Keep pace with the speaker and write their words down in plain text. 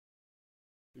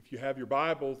If you have your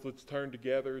Bibles, let's turn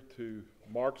together to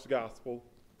Mark's Gospel.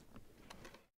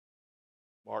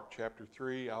 Mark chapter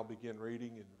 3, I'll begin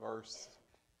reading in verse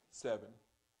 7.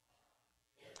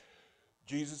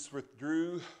 Jesus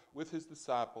withdrew with his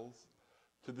disciples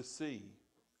to the sea,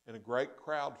 and a great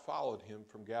crowd followed him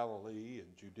from Galilee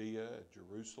and Judea and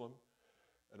Jerusalem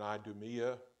and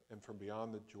Idumea and from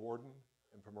beyond the Jordan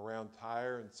and from around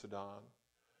Tyre and Sidon.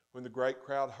 When the great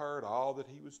crowd heard all that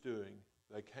he was doing,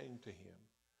 they came to him.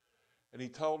 And he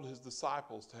told his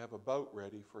disciples to have a boat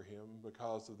ready for him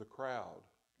because of the crowd,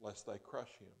 lest they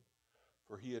crush him.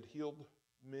 For he had healed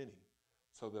many,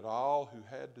 so that all who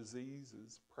had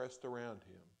diseases pressed around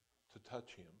him to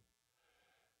touch him.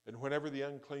 And whenever the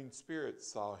unclean spirits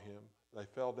saw him, they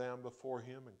fell down before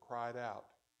him and cried out,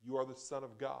 "You are the Son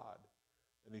of God."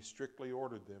 And he strictly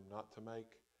ordered them not to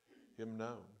make him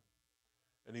known.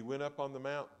 And he went up on the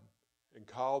mountain and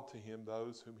called to him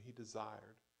those whom he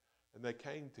desired, and they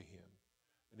came to him.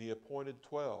 And he appointed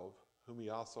 12, whom he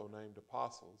also named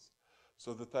apostles,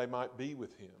 so that they might be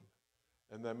with him,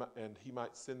 and he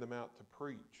might send them out to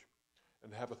preach,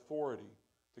 and have authority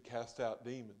to cast out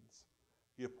demons.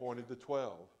 He appointed the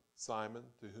 12, Simon,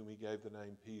 to whom he gave the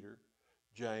name Peter,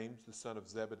 James, the son of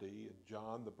Zebedee, and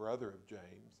John, the brother of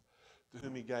James, to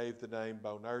whom he gave the name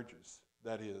Boanerges,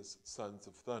 that is, sons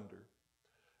of thunder,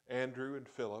 Andrew and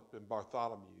Philip and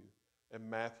Bartholomew, and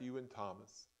Matthew and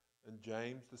Thomas, and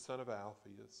James the son of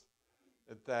Alphaeus,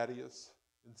 and Thaddeus,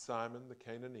 and Simon the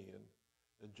Cananean,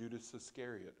 and Judas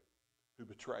Iscariot, who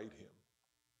betrayed him.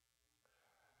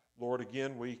 Lord,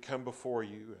 again we come before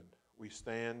you, and we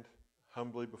stand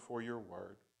humbly before your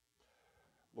word.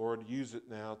 Lord, use it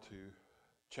now to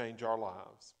change our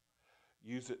lives.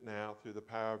 Use it now through the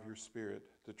power of your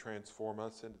Spirit to transform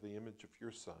us into the image of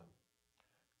your Son.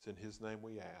 It's in his name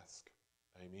we ask.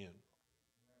 Amen.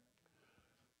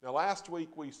 Now, last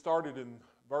week we started in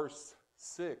verse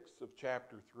 6 of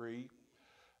chapter 3.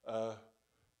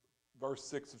 Verse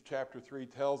 6 of chapter 3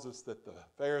 tells us that the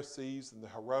Pharisees and the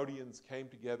Herodians came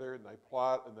together and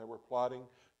they were plotting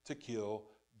to kill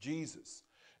Jesus.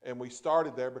 And we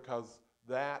started there because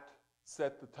that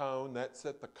set the tone, that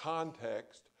set the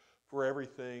context for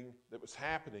everything that was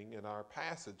happening in our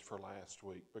passage for last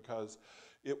week, because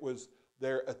it was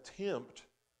their attempt,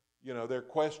 they're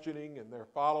questioning and they're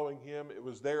following him. It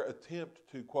was their attempt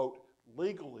to, quote,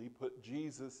 legally put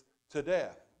Jesus to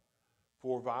death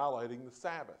for violating the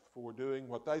Sabbath, for doing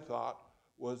what they thought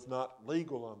was not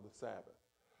legal on the Sabbath.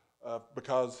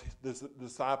 Because the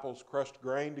disciples crushed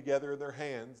grain together in their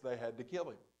hands, they had to kill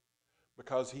him.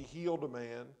 Because he healed a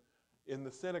man in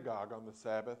the synagogue on the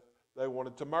Sabbath, they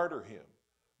wanted to murder him.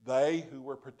 They who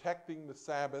were protecting the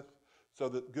Sabbath so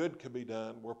that good could be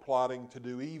done were plotting to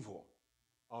do evil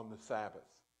on the Sabbath.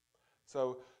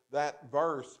 So that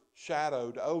verse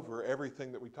shadowed over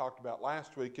everything that we talked about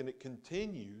last week, and it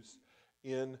continues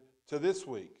into this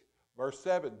week. Verse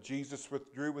 7, Jesus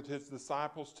withdrew with his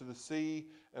disciples to the sea,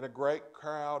 and a great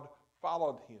crowd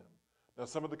followed him. Now,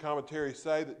 some of the commentaries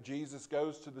say that Jesus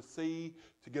goes to the sea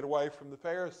to get away from the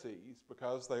Pharisees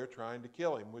because they are trying to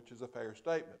kill him, which is a fair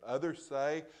statement. Others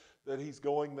say that he's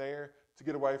going there to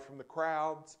get away from the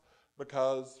crowds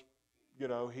because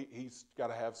he's got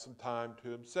to have some time to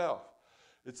himself.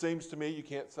 It seems to me you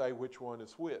can't say which one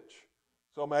is which.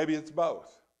 So maybe it's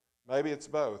both. Maybe it's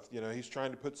both. He's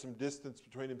trying to put some distance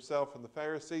between himself and the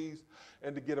Pharisees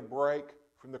and to get a break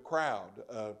from the crowd,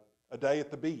 a day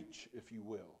at the beach, if you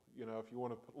will, if you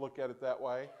want to look at it that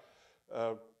way.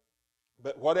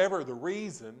 But whatever the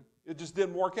reason, it just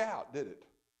didn't work out, did it?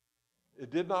 It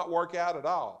did not work out at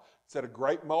all. It said a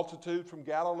great multitude from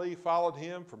Galilee followed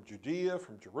him, from Judea,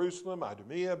 from Jerusalem,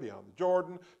 Idumea, beyond the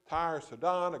Jordan, Tyre,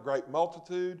 Sidon, a great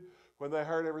multitude. When they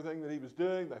heard everything that he was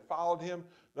doing, they followed him.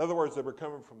 In other words, they were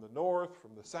coming from the north,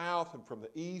 from the south, and from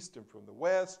the east, and from the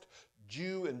west.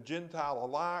 Jew and Gentile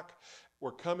alike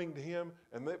were coming to him.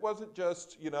 And it wasn't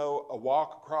just, a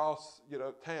walk across,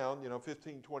 town,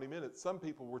 15, 20 minutes. Some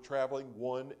people were traveling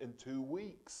 1 and 2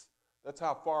 weeks. That's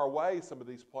how far away some of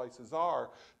these places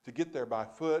are to get there by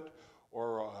foot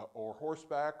or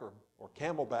horseback or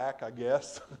camelback, I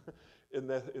guess, in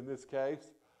this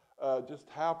case. Just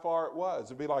how far it was.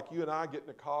 It'd be like you and I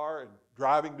getting a car and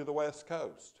driving to the West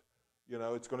Coast.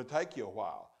 It's going to take you a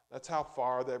while. That's how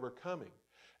far they were coming.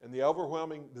 And the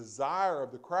overwhelming desire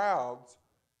of the crowds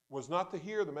was not to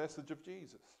hear the message of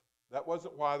Jesus. That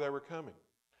wasn't why they were coming.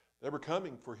 They were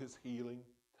coming for his healing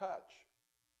touch.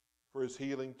 For his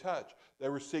healing touch. They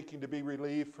were seeking to be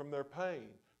relieved from their pain,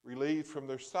 relieved from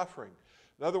their suffering.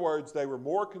 In other words, they were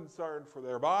more concerned for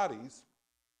their bodies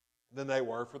than they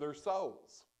were for their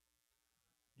souls.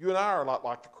 You and I are a lot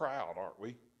like the crowd, aren't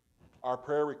we? our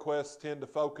prayer requests tend to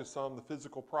focus on the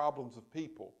physical problems of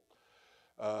people,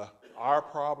 our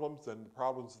problems and the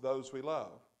problems of those we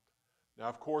love. Now,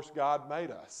 of course, God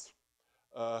made us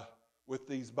with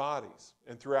these bodies.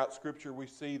 And throughout Scripture, we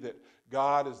see that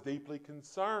God is deeply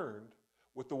concerned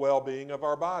with the well-being of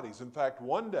our bodies. In fact,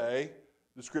 one day,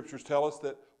 the Scriptures tell us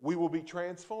that we will be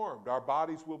transformed. Our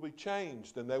bodies will be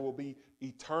changed, and they will be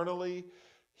eternally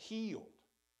healed.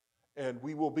 And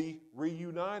we will be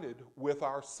reunited with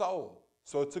our soul.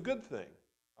 So it's a good thing.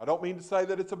 I don't mean to say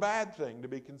that it's a bad thing to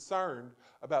be concerned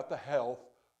about the health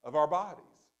of our bodies.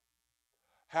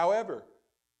 However,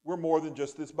 we're more than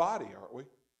just this body, aren't we?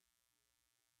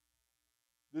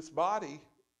 This body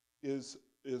is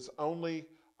only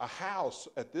a house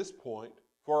at this point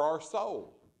for our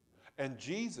soul. And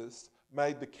Jesus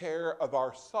made the care of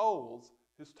our souls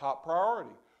his top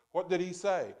priority. What did he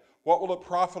say? What will it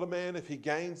profit a man if he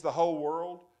gains the whole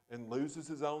world and loses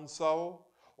his own soul?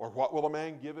 Or what will a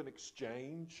man give in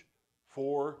exchange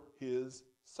for his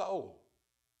soul?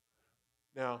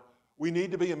 Now, we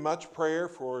need to be in much prayer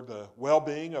for the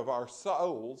well-being of our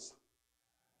souls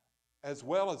as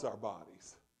well as our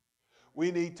bodies. We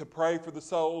need to pray for the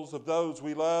souls of those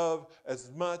we love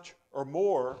as much or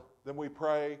more than we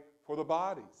pray for the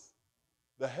bodies,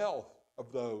 the health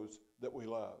of those that we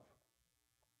love.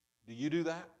 Do you do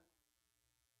that?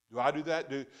 Do I do that?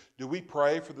 Do we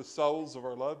pray for the souls of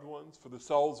our loved ones, for the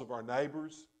souls of our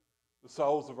neighbors, the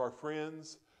souls of our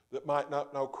friends that might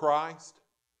not know Christ?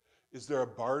 Is there a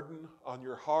burden on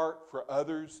your heart for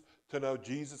others to know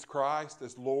Jesus Christ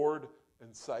as Lord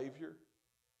and Savior?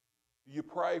 Do you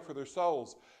pray for their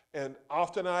souls? And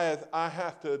often I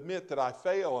have to admit that I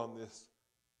fail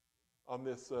on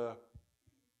this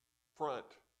front,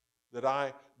 that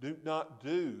I do not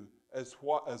do as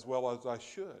well as I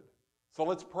should. So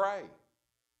let's pray.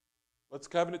 Let's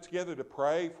covenant together to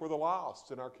pray for the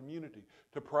lost in our community,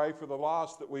 to pray for the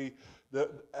lost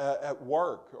at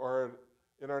work or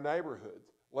in our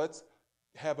neighborhoods. Let's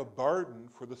have a burden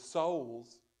for the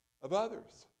souls of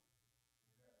others.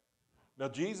 Now,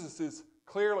 Jesus is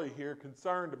clearly here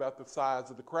concerned about the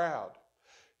size of the crowd.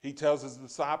 He tells his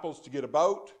disciples to get a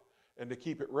boat and to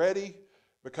keep it ready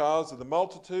because of the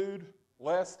multitude,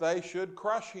 lest they should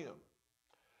crush him.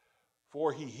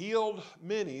 For he healed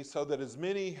many, so that as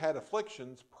many had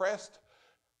afflictions pressed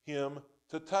him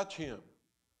to touch him.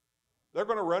 They're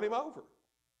going to run him over.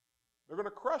 They're going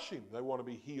to crush him. They want to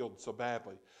be healed so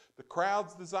badly. The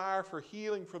crowd's desire for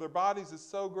healing for their bodies is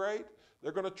so great,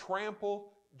 they're going to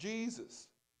trample Jesus.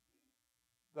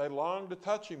 They long to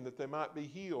touch him that they might be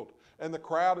healed. And the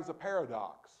crowd is a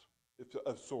paradox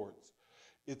of sorts.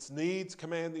 Its needs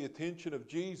command the attention of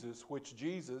Jesus, which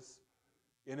Jesus,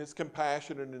 in his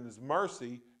compassion and in his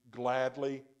mercy,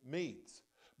 gladly meets.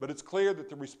 But it's clear that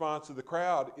the response of the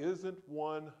crowd isn't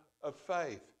one of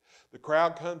faith. The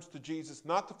crowd comes to Jesus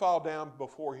not to fall down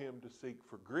before him to seek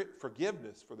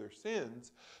forgiveness for their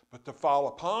sins, but to fall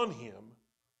upon him,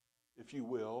 if you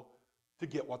will, to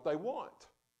get what they want.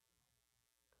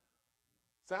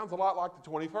 Sounds a lot like the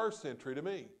 21st century to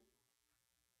me.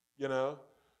 You know,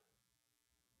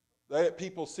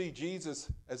 people see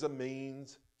Jesus as a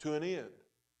means to an end.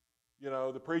 You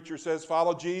know, the preacher says,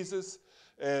 follow Jesus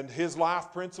and his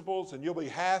life principles, and you'll be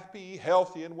happy,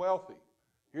 healthy, and wealthy.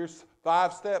 Here's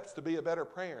 5 steps to be a better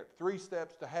parent, 3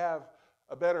 steps to have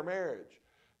a better marriage,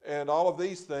 and all of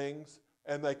these things.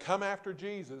 And they come after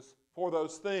Jesus for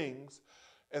those things,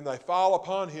 and they fall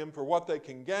upon him for what they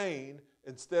can gain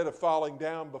instead of falling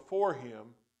down before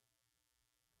him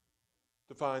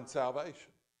to find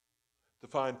salvation, to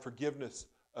find forgiveness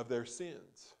of their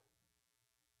sins.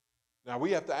 Now,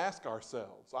 we have to ask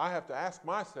ourselves, I have to ask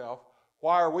myself,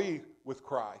 why are we with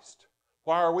Christ?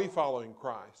 Why are we following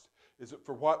Christ? Is it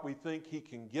for what we think he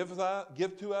can give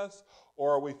to us,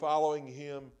 or are we following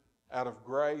him out of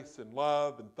grace and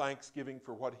love and thanksgiving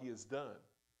for what he has done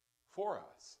for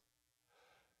us?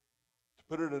 To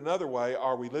put it another way,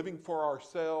 are we living for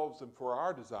ourselves and for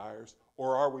our desires,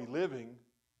 or are we living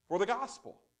for the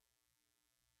gospel?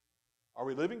 Are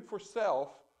we living for self,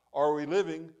 or are we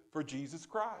living for Jesus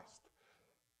Christ?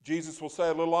 Jesus will say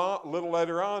a little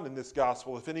later on in this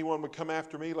gospel, if anyone would come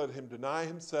after me, let him deny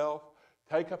himself,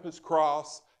 take up his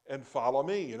cross, and follow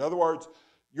me. In other words,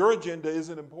 your agenda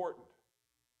isn't important.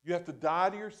 You have to die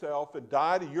to yourself and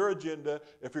die to your agenda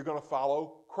if you're going to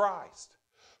follow Christ.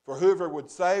 For whoever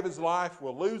would save his life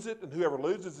will lose it, and whoever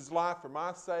loses his life for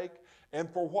my sake, and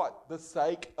for what? The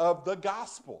sake of the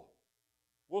gospel,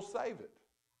 will save it.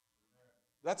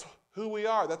 That's who we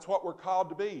are. That's what we're called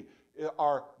to be.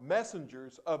 Are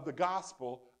messengers of the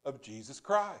gospel of Jesus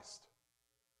Christ.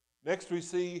 Next we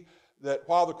see that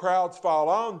while the crowds fall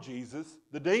on Jesus,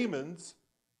 the demons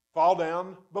fall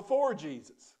down before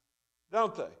Jesus,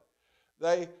 don't they?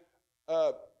 They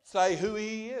say who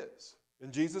he is,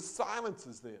 and Jesus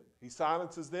silences them. He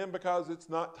silences them because it's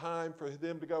not time for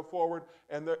them to go forward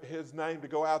and his name to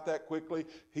go out that quickly.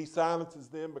 He silences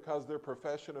them because their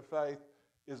profession of faith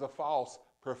is a false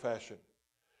profession.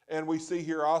 And we see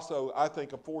here also, I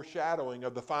think, a foreshadowing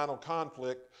of the final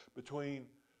conflict between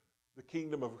the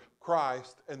kingdom of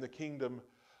Christ and the kingdom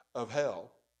of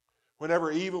hell.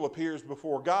 Whenever evil appears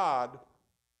before God,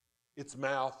 its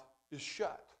mouth is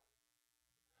shut.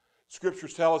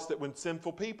 Scriptures tell us that when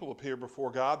sinful people appear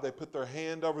before God, they put their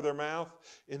hand over their mouth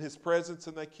in his presence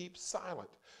and they keep silent.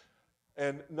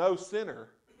 And no sinner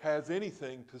has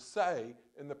anything to say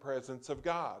in the presence of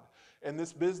God. And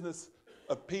this business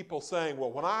of people saying,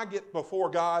 well, when I get before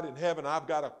God in heaven, I've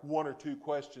got one or two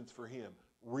questions for him.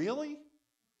 Really?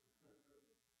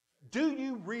 Do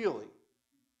you really?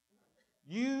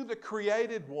 You, the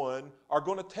created one, are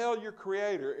going to tell your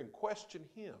creator and question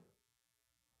him.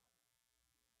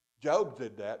 Job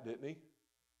did that, didn't he?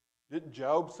 Didn't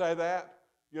Job say that?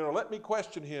 You know, let me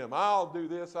question him. I'll do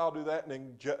this, I'll do that.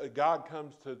 And then God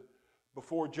comes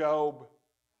before Job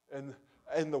and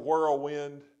in the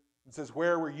whirlwind and says,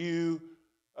 where were you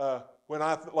when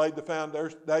I laid the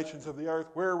foundations of the earth?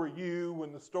 Where were you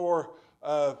when the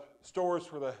stores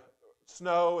for the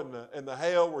snow and the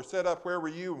hail were set up? Where were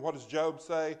you? And what does Job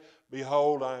say?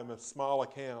 Behold, I am of small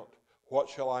account. What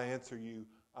shall I answer you?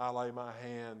 I lay my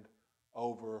hand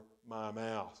over my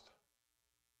mouth.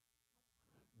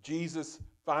 Jesus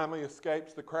finally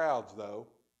escapes the crowds, though.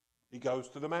 He goes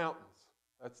to the mountains.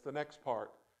 That's the next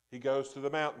part. He goes to the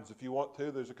mountains. If you want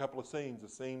to, there's a couple of scenes. A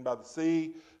scene by the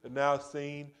sea and now a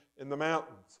scene in the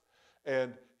mountains.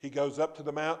 And he goes up to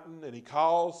the mountain and he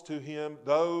calls to him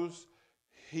those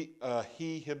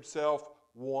he himself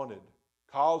wanted.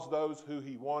 Calls those who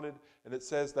he wanted. And it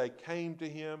says they came to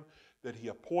him, that he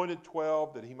appointed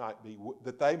 12, that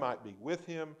they might be with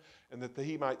him, and that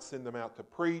he might send them out to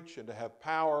preach and to have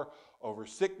power over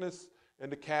sickness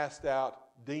and to cast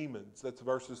out demons. That's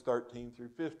verses 13 through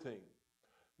 15.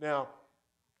 Now,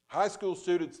 high school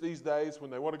students these days, when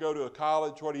they want to go to a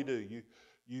college, what do?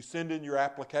 You send in your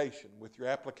application with your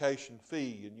application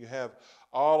fee, and you have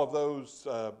all of those,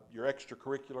 your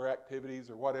extracurricular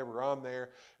activities or whatever on there,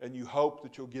 and you hope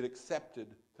that you'll get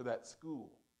accepted to that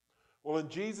school. Well, in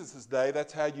Jesus' day,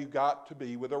 that's how you got to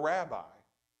be with a rabbi,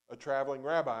 a traveling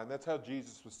rabbi. And that's how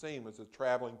Jesus was seen, as a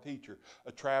traveling teacher,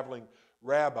 a traveling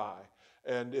rabbi.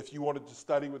 And if you wanted to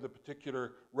study with a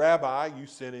particular rabbi, you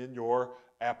sent in your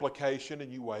application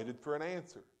and you waited for an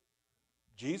answer.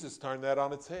 Jesus turned that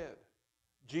on its head.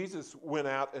 Jesus went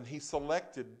out and he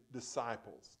selected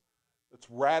disciples. It's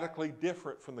radically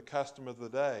different from the custom of the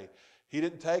day. He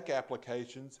didn't take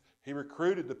applications. He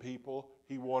recruited the people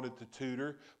he wanted to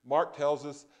tutor. Mark tells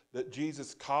us that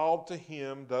Jesus called to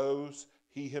him those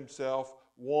he himself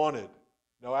wanted.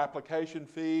 No application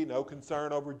fee, no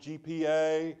concern over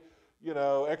GPA,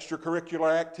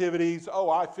 extracurricular activities. Oh,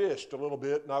 I fished a little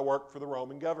bit and I worked for the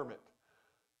Roman government.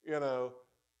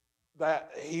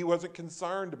 That he wasn't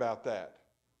concerned about that.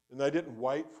 And they didn't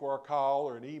wait for a call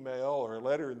or an email or a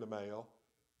letter in the mail.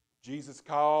 Jesus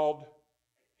called,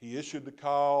 he issued the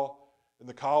call, and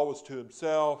the call was to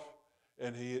himself,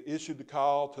 and he issued the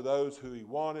call to those who he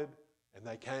wanted, and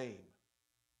they came.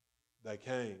 They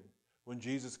came. When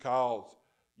Jesus calls,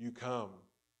 you come.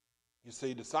 You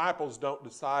see, disciples don't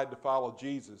decide to follow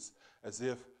Jesus as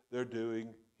if they're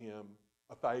doing him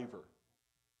a favor.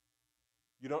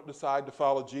 You don't decide to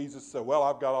follow Jesus so, well,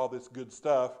 I've got all this good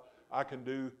stuff, I can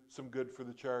do some good for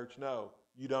the church. No,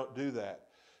 you don't do that.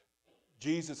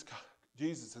 Jesus'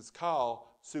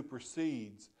 call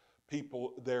supersedes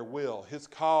their will. His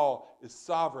call is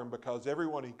sovereign because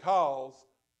everyone he calls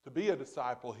to be a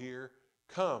disciple here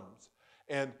comes.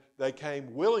 And they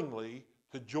came willingly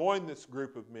to join this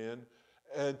group of men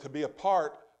and to be a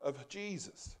part of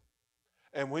Jesus.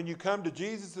 And when you come to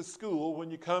Jesus' school,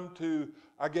 when you come to,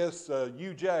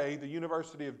 UJ, the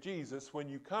University of Jesus, when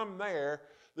you come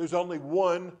there's only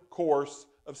one course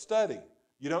of study.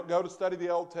 You don't go to study the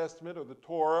Old Testament or the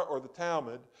Torah or the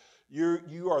Talmud.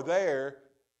 You are there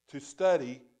to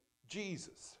study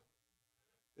Jesus.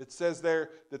 It says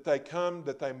there that they come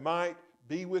that they might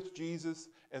be with Jesus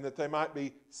and that they might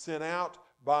be sent out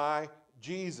by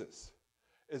Jesus.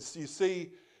 As you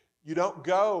see, we don't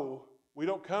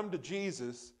come to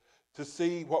Jesus to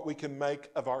see what we can make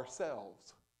of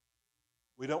ourselves.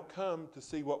 We don't come to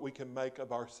see what we can make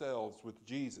of ourselves with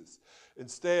Jesus.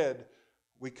 Instead,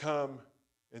 we come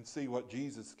and see what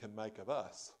Jesus can make of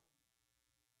us.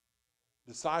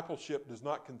 Discipleship does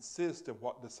not consist in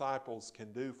what disciples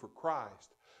can do for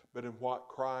Christ, but in what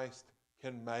Christ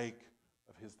can make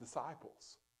of his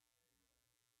disciples.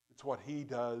 It's what he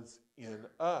does in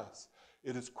us.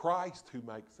 It is Christ who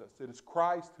makes us. It is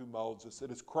Christ who molds us.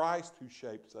 It is Christ who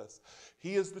shapes us.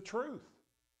 He is the truth.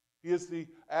 He is the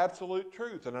absolute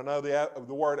truth. And I know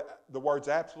the words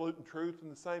absolute and truth in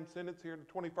the same sentence here in the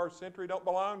 21st century don't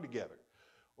belong together.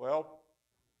 Well,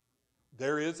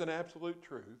 there is an absolute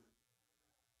truth,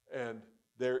 and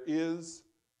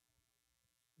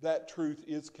that truth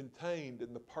is contained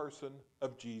in the person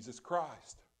of Jesus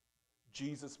Christ.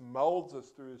 Jesus molds us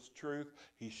through his truth.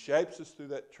 He shapes us through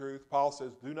that truth. Paul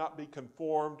says, do not be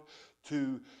conformed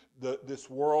to this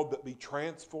world, but be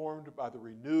transformed by the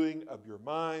renewing of your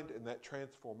mind. And that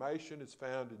transformation is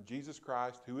found in Jesus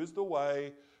Christ, who is the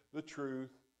way, the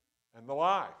truth, and the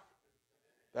life.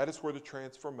 That is where the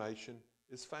transformation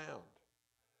is found.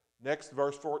 Next,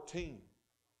 verse 14.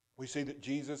 We see that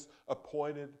Jesus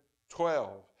appointed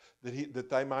 12, that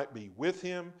they might be with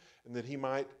him and that he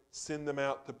might send them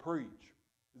out to preach.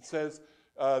 It says,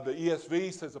 the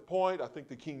ESV says appoint. I think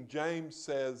the King James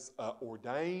says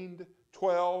ordained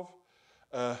 12.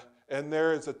 And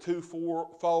there is a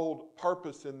twofold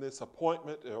purpose in this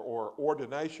appointment or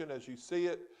ordination as you see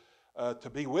it, to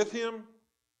be with him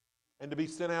and to be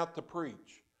sent out to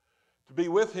preach. To be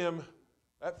with him,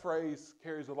 that phrase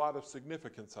carries a lot of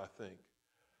significance, I think.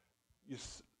 You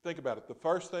think about it. The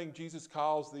first thing Jesus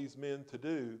calls these men to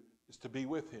do is to be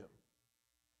with him.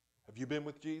 Have you been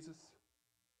with Jesus?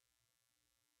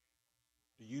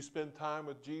 Do you spend time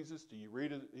with Jesus? Do you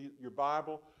read your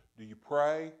Bible? Do you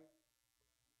pray?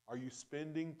 Are you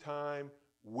spending time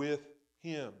with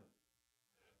him?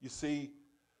 You see,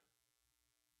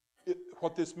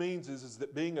 what this means is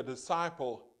that being a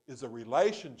disciple is a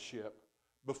relationship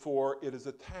before it is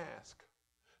a task.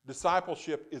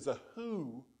 Discipleship is a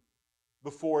who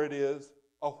before it is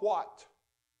a what.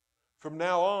 From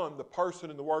now on, the person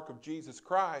and the work of Jesus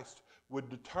Christ would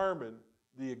determine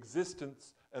the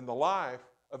existence and the life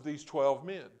of these 12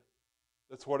 men.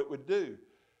 That's what it would do.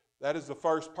 That is the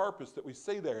first purpose that we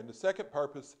see there. And the second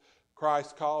purpose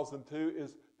Christ calls them to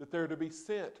is that they're to be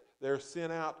sent. They're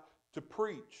sent out to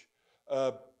preach.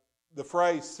 The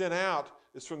phrase sent out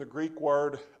is from the Greek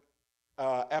word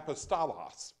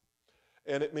apostolos,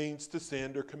 and it means to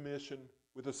send or commission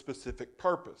with a specific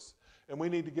purpose. And we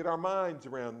need to get our minds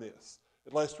around this,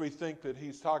 lest we think that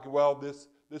he's talking, well, this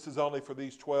is only for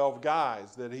these 12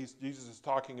 guys, that Jesus is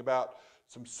talking about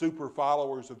some super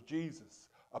followers of Jesus,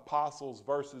 apostles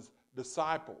versus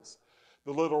disciples.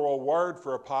 The literal word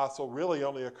for apostle really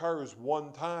only occurs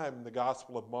one time in the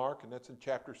Gospel of Mark, and that's in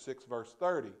chapter 6, verse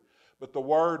 30. But the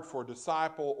word for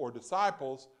disciple or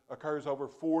disciples occurs over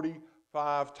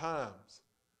 45 times.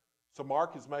 So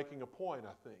Mark is making a point,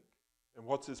 I think. And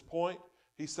what's his point?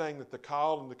 He's saying that the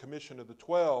call and the commission of the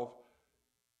 12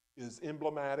 is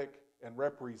emblematic and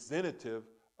representative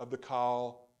of the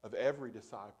call of every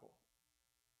disciple,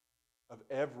 of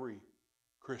every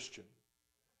Christian.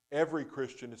 Every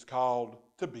Christian is called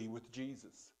to be with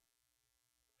Jesus.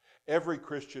 Every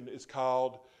Christian is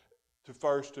called to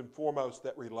first and foremost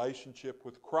that relationship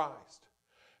with Christ.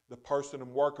 The person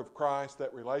and work of Christ,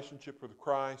 that relationship with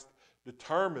Christ,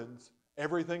 determines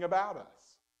everything about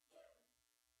us.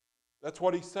 That's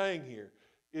what he's saying here.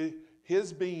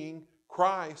 His being,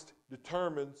 Christ,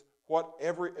 determines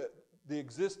the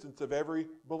existence of every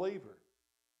believer.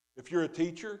 If you're a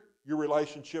teacher, your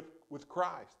relationship with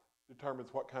Christ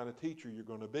determines what kind of teacher you're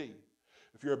going to be.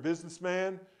 If you're a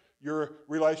businessman, your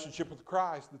relationship with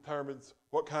Christ determines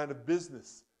what kind of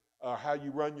business, how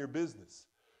you run your business.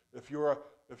 If you're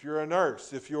a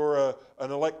nurse, if you're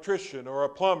an electrician or a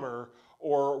plumber,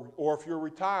 or if you're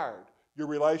retired, your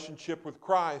relationship with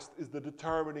Christ is the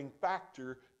determining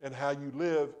factor in how you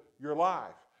live your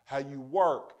life, how you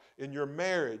work, in your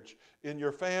marriage, in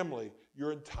your family,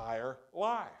 your entire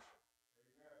life.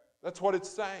 That's what it's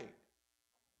saying.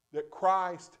 That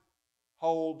Christ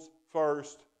holds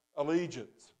first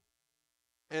allegiance.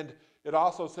 And it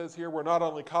also says here we're not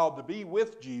only called to be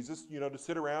with Jesus, to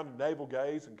sit around and navel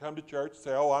gaze and come to church and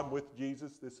say, oh, I'm with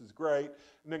Jesus, this is great,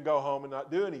 and then go home and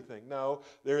not do anything. No,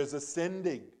 there is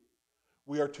ascending.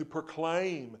 We are to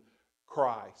proclaim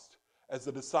Christ. As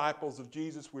the disciples of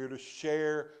Jesus, we are to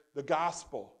share the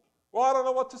gospel. Well, I don't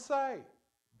know what to say.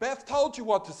 Beth told you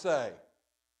what to say.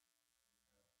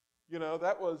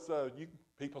 That was,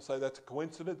 people say that's a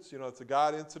coincidence. It's a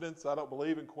God incidence. I don't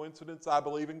believe in coincidence. I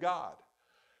believe in God.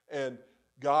 And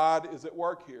God is at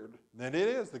work here. And it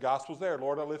is. The gospel's there.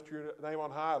 Lord, I lift your name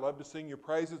on high. I love to sing your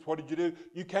praises. What did you do?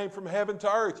 You came from heaven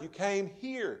to earth. You came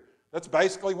here. That's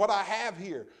basically what I have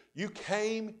here. You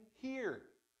came here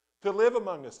to live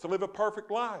among us, to live a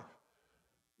perfect life.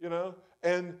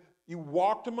 And you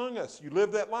walked among us. You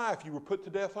lived that life. You were put to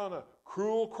death on a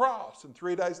cruel cross, and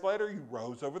 3 days later you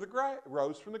rose from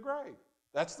the grave.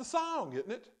 That's the song,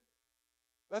 isn't it?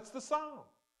 That's the song.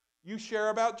 You share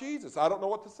about Jesus. I don't know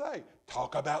what to say.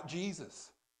 Talk about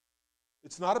Jesus.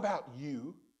 It's not about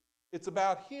you. It's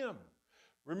about him.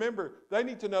 Remember, they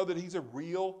need to know that he's a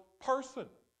real person.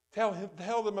 Tell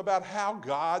them about how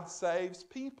God saves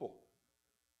people.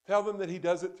 Tell them that he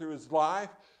does it through his life,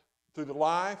 through the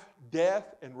life,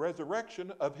 death, and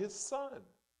resurrection of his Son.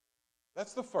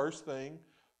 That's the first thing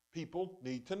people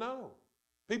need to know.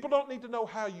 People don't need to know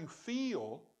how you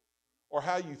feel or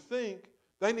how you think.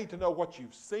 They need to know what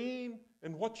you've seen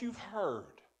and what you've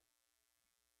heard.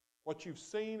 What you've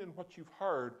seen and what you've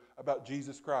heard about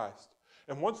Jesus Christ.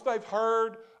 And once they've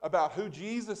heard about who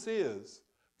Jesus is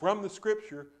from the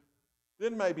Scripture,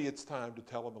 then maybe it's time to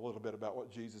tell them a little bit about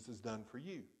what Jesus has done for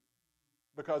you.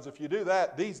 Because if you do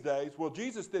that these days, well,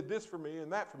 Jesus did this for me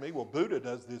and that for me. Well, Buddha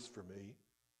does this for me.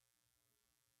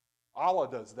 Allah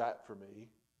does that for me.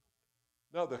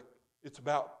 No, it's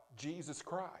about Jesus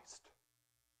Christ.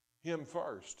 Him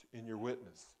first in your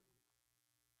witness.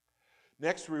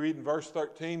 Next we read in verse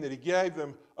 13 that he gave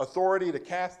them authority to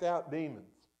cast out demons.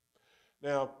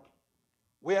 Now,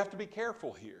 we have to be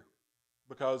careful here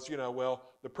because,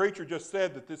 the preacher just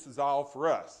said that this is all for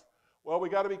us. Well, we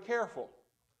got to be careful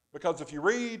because if you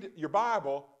read your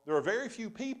Bible, there are very few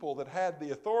people that had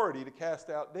the authority to cast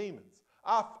out demons.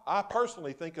 I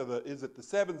personally think of the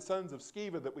 7 sons of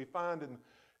Sceva that we find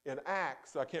in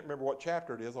Acts. I can't remember what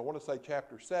chapter it is. I want to say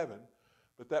chapter 7,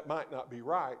 but that might not be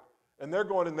right. And they're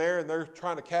going in there and they're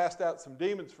trying to cast out some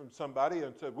demons from somebody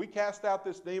and said, we cast out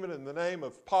this demon in the name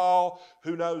of Paul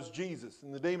who knows Jesus.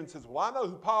 And the demon says, well, I know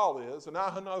who Paul is and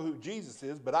I know who Jesus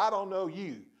is, but I don't know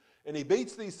you. And he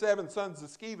beats these 7 sons of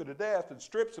Sceva to death and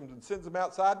strips them and sends them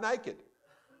outside naked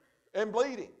and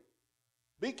bleeding.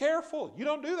 Be careful. You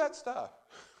don't do that stuff.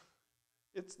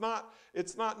 It's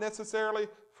not necessarily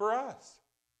for us.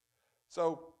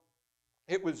 So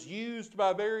it was used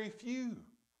by very few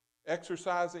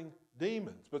exorcising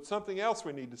demons. But something else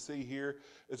we need to see here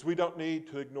is we don't need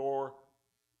to ignore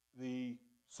the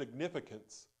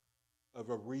significance of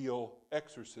a real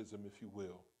exorcism, if you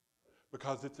will,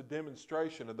 because it's a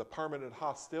demonstration of the permanent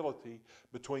hostility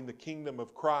between the kingdom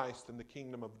of Christ and the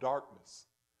kingdom of darkness.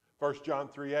 1 John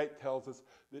 3:8 tells us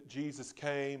that Jesus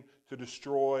came to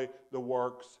destroy the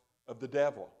works of the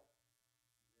devil.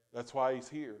 That's why he's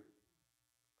here.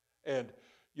 And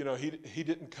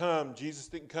Jesus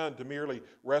didn't come to merely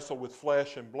wrestle with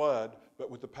flesh and blood, but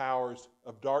with the powers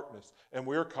of darkness. And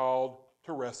we're called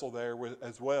to wrestle there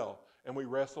as well. And we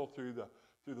wrestle through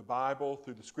the Bible,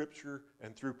 through the Scripture,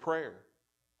 and through prayer.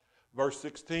 Verse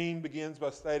 16 begins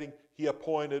by stating, he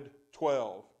appointed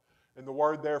 12. And the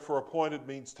word there for appointed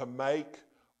means to make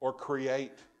or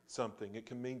create something. It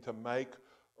can mean to make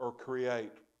or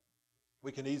create.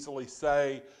 We can easily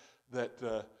say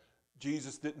that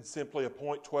Jesus didn't simply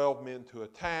appoint 12 men to a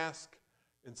task.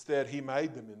 Instead, he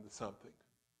made them into something.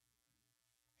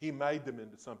 He made them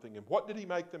into something. And what did he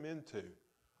make them into?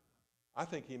 I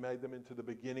think he made them into the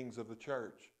beginnings of the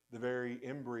church, the very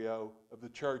embryo of the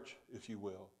church, if you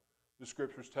will. The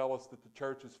Scriptures tell us that the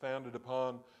church is founded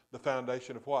upon the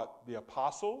foundation of what? The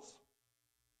apostles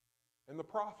and the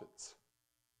prophets.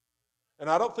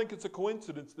 And I don't think it's a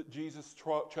coincidence that Jesus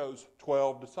chose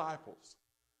 12 disciples.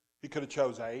 He could have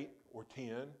chose 8 or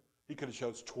 10. He could have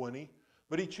chose 20.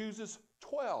 But he chooses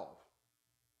 12.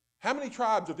 How many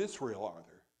tribes of Israel are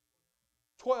there?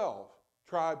 12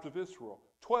 tribes of Israel.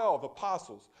 12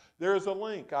 apostles. There is a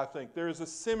link, I think. There is a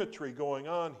symmetry going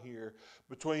on here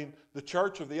between the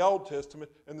church of the Old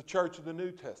Testament and the church of the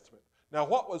New Testament. Now,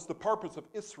 what was the purpose of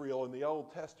Israel in the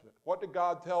Old Testament? What did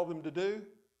God tell them to do?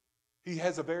 He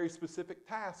has a very specific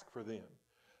task for them.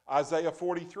 Isaiah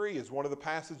 43 is one of the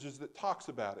passages that talks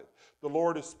about it. The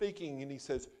Lord is speaking and he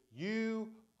says,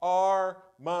 you are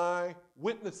my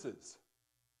witnesses.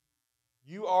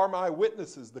 You are my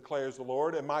witnesses, declares the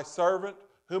Lord, and my servant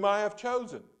whom I have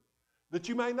chosen, that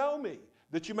you may know me,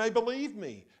 that you may believe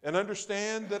me, and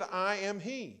understand that I am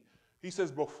he. He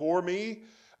says, before me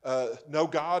no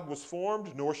God was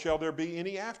formed, nor shall there be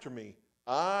any after me.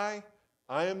 I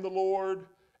am the Lord,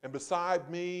 and beside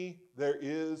me there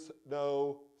is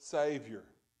no Savior.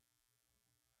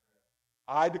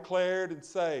 I declared and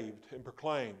saved and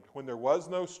proclaimed when there was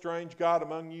no strange God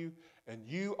among you, and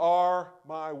you are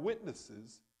my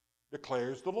witnesses,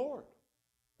 declares the Lord.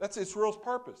 That's Israel's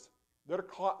purpose. They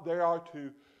are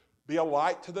to be a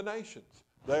light to the nations.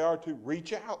 They are to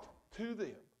reach out to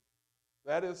them.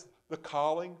 That is the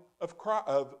calling of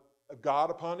of God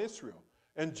upon Israel.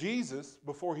 And Jesus,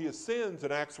 before he ascends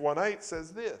in Acts 1:8,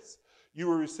 says this, you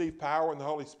will receive power when the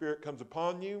Holy Spirit comes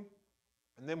upon you.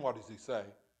 And then what does he say?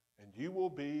 And you will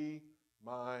be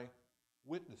my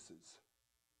witnesses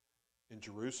in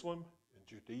Jerusalem, in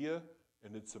Judea,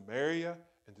 and in Samaria,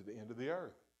 and to the end of the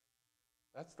earth.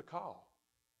 That's the call.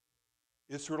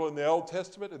 Israel in the Old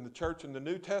Testament and the church in the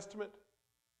New Testament,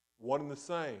 one and the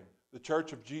same. The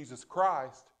church of Jesus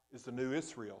Christ is the new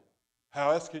Israel.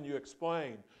 How else can you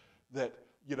explain that,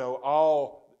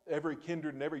 every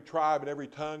kindred and every tribe and every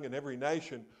tongue and every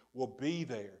nation will be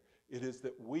there? It is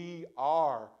that we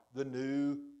are the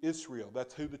new Israel.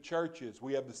 That's who the church is.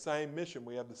 We have the same mission.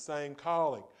 We have the same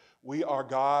calling. We are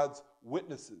God's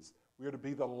witnesses. We are to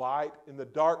be the light in the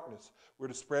darkness. We're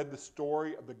to spread the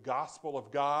story of the gospel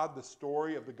of God, the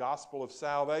story of the gospel of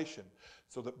salvation,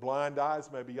 so that blind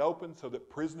eyes may be opened, so that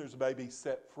prisoners may be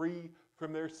set free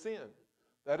from their sin.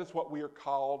 That is what we are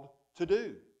called to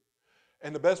do.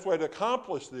 And the best way to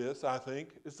accomplish this, I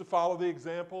think, is to follow the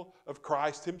example of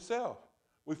Christ himself.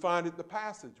 We find it in the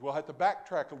passage. We'll have to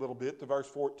backtrack a little bit to verse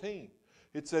 14.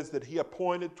 It says that he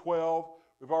appointed 12,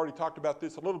 we've already talked about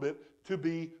this a little bit, to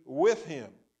be with him.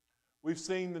 We've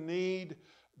seen the need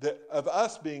of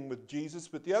us being with Jesus,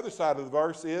 but the other side of the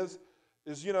verse is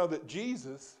that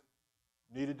Jesus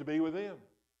needed to be with them.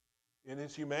 In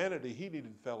his humanity, he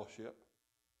needed fellowship.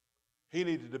 He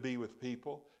needed to be with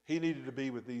people. He needed to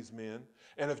be with these men.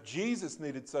 And if Jesus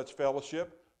needed such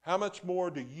fellowship, how much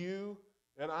more do you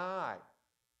and I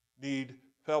need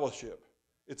fellowship?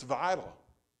 It's vital.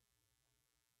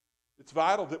 It's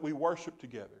vital that we worship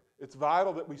together. It's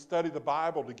vital that we study the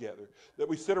Bible together, that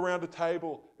we sit around a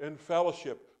table and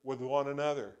fellowship with one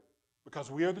another, because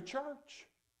we are the church.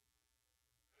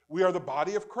 We are the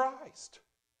body of Christ.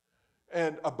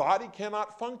 And a body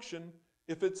cannot function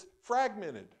if it's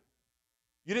fragmented.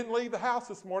 You didn't leave the house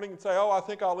this morning and say, I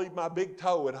think I'll leave my big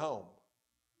toe at home.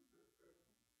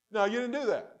 No, you didn't do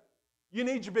that. You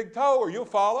need your big toe or you'll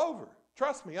fall over.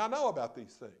 Trust me, I know about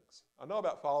these things. I know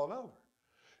about falling over.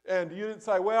 And you didn't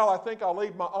say, I think I'll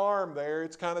leave my arm there.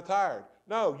 It's kind of tired.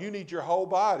 No, you need your whole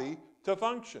body to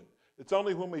function. It's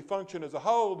only when we function as a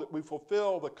whole that we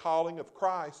fulfill the calling of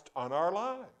Christ on our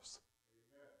lives.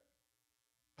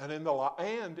 Amen.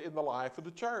 And in the life of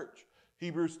the church.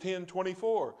 Hebrews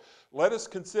 10:24. Let us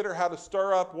consider how to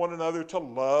stir up one another to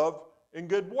love and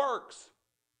good works.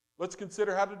 Let's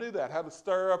consider how to do that, how to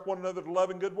stir up one another to love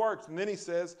and good works. And then he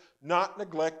says, not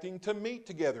neglecting to meet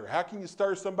together. How can you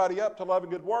stir somebody up to love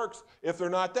and good works if they're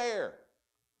not there?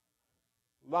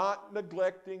 Not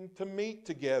neglecting to meet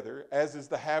together, as is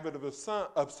the habit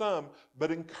of some,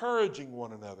 but encouraging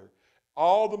one another.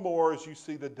 All the more as you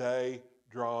see the day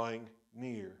drawing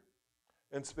near.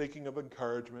 And speaking of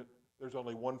encouragement, there's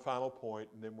only one final point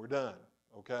and then we're done,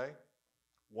 okay?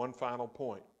 One final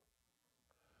point.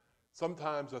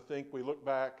 Sometimes I think we look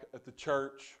back at the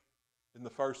church in the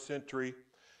first century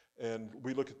and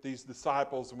we look at these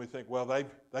disciples and we think,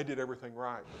 they did everything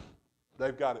right.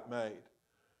 They've got it made.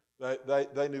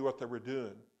 They knew what they were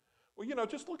doing. Well,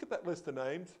 just look at that list of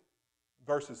names,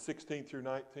 verses 16 through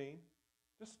 19.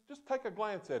 Just take a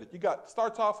glance at it.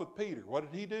 Starts off with Peter.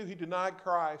 What did he do? He denied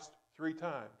Christ 3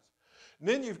 times. And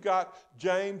then you've got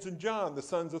James and John, the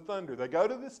sons of thunder. They go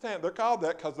to this town. They're called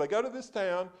that because they go to this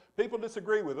town. People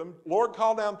disagree with them. Lord,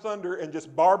 call down thunder and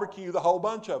just barbecue the whole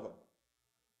bunch of them.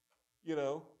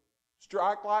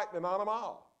 Strike lightning on them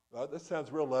all. Well, that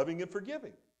sounds real loving and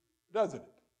forgiving, doesn't it?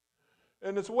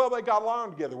 And it's, they got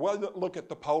along together. Well, look at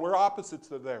the polar opposites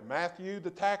that are there. Matthew,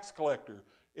 the tax collector,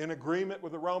 in agreement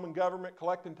with the Roman government,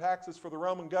 collecting taxes for the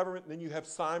Roman government. And then you have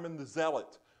Simon the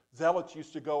Zealot. Zealots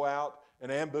used to go out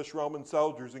and ambush Roman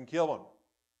soldiers and kill them.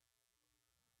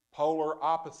 Polar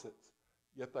opposites.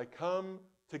 Yet they come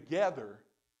together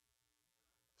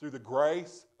through the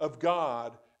grace of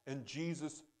God and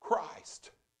Jesus Christ.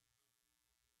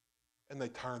 And they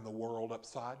turn the world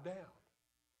upside down.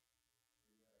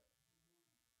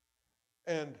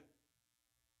 And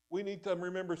we need to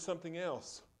remember something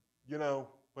else.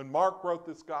 When Mark wrote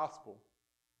this gospel,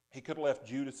 he could have left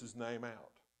Judas's name out.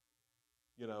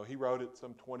 He wrote it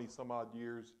some 20 some odd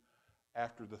years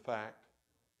after the fact.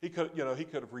 He could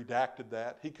have redacted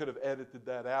that. He could have edited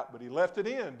that out, but he left it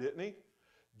in, didn't he?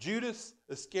 Judas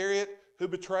Iscariot, who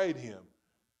betrayed him.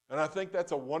 And I think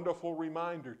that's a wonderful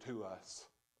reminder to us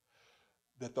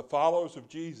that the followers of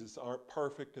Jesus aren't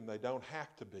perfect and they don't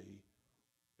have to be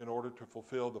in order to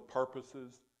fulfill the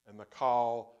purposes and the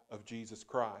call of Jesus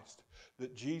Christ.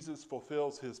 That Jesus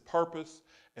fulfills his purpose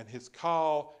and his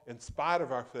call in spite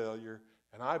of our failure,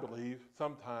 and I believe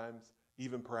sometimes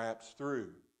even perhaps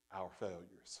through our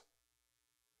failures.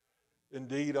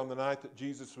 Indeed, on the night that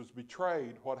Jesus was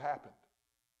betrayed, what happened?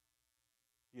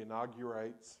 He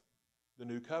inaugurates the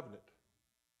new covenant.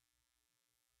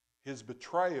 His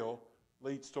betrayal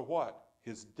leads to what?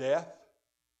 His death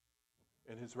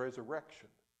and his resurrection.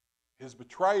 His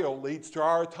betrayal leads to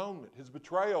our atonement. His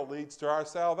betrayal leads to our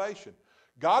salvation.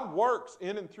 God works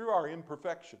in and through our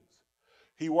imperfections.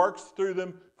 He works through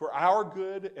them for our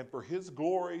good and for His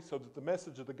glory so that the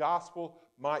message of the gospel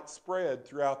might spread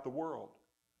throughout the world.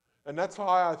 And that's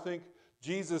why I think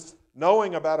Jesus,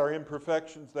 knowing about our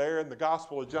imperfections there in the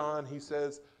Gospel of John, He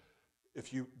says,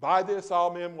 if you, by this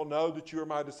all men will know that you are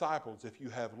my disciples, if you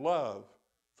have love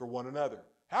for one another.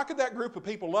 How could that group of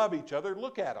people love each other?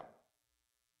 Look at them.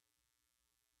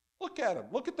 Look at them.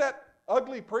 Look at that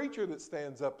ugly preacher that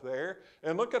stands up there,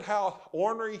 and look at how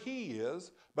ornery he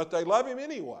is, but they love him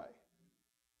anyway.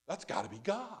 That's got to be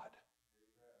God.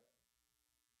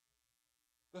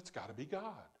 That's got to be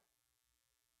God.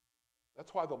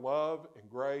 That's why the love and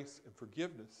grace and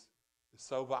forgiveness is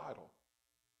so vital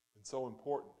and so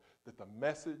important, that the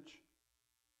message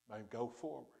may go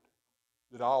forward,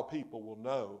 that all people will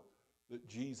know that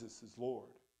Jesus is Lord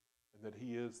and that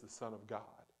He is the Son of God.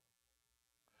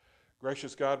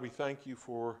 Gracious God, we thank You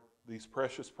for these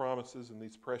precious promises and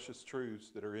these precious truths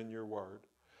that are in Your Word.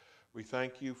 We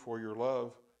thank You for Your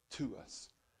love to us.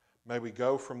 May we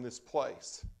go from this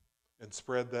place and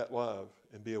spread that love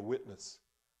and be a witness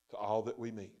to all that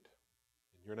we meet.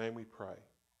 In Your name we pray.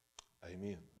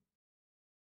 Amen.